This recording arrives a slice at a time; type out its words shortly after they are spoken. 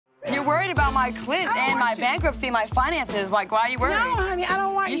You're worried about my clit and my bankruptcy, my finances. Like, why are you worried? No, honey, I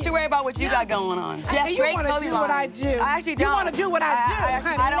don't want you. You should worry about what you got going on. Yeah, you want to do what I do. I actually don't. You want to do what I do,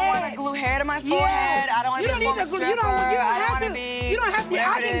 honey. I don't want to glue hair to my forehead. Yes. I don't want to be a former stripper. I don't want to be. You don't have to.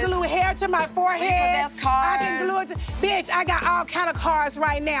 I can glue hair to my forehead. Repossessed cars. I can glue it to. Bitch, I got all kind of cars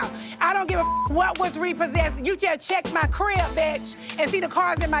right now. I don't give a what was repossessed. You just check my crib, bitch, and see the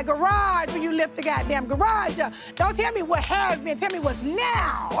cars in my garage when you lift the goddamn garage up. Don't tell me what has been. Tell me what's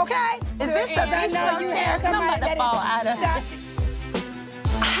now, okay? Is this a big show chance? I'm about to fall out of it.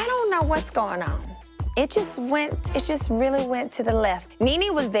 I don't know what's going on. It just really went to the left.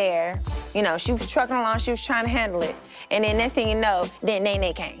 NeNe was there, you know, she was trucking along, she was trying to handle it. And then next thing you know, then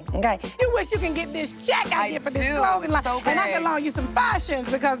NeNe came, okay? You wish you can get this check out here for this clothing line. And I can loan you some fashions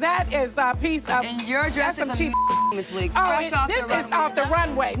because that is a piece of... And your dress is cheap, Miss Leaks. This is off the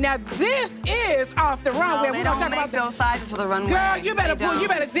runway. Now, this is off the runway. No, they don't make those sizes for the runway. Girl, you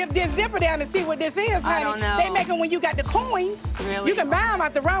better zip this zipper down and see what this is, honey. I don't know. They make them when you got the coins. Really? You can buy them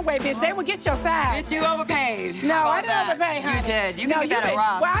out the runway, bitch. They will get your size. Bitch, you overpaid. No, I didn't overpay, honey. You did. You can get that at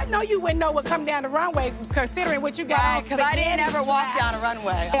Ross. Well, I know you wouldn't know what come down the runway considering what you got on. Because I didn't ever walk down a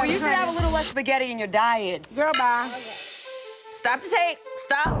runway. Well, you should have a little less spaghetti in your diet. Girl, bye. Stop the tape.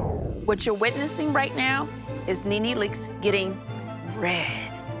 Stop. What you're witnessing right now is NeNe Leakes getting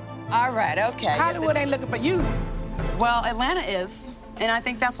red. All right, okay. Hollywood ain't looking for you. Well, Atlanta is. And I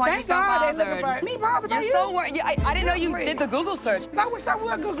think that's why you're so bothered. Thank God they looking for me. Bothered by you? You're so worried. I didn't know you did the Google search. I wish I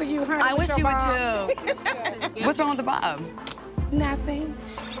would Google you, honey. I wish you would, too. What's wrong with the bob? Nothing.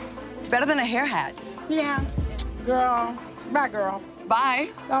 It's better than a hair hat. Yeah. Girl. Bye, girl. Bye.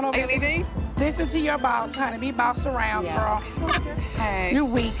 Are you leaving? Listen to your boss, honey. Be bossed around, girl. Hey. You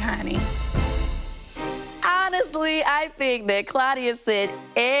weak, honey. Honestly, I think that Claudia said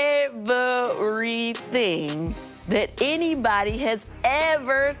everything that anybody has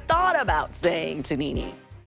ever thought about saying to NeNe.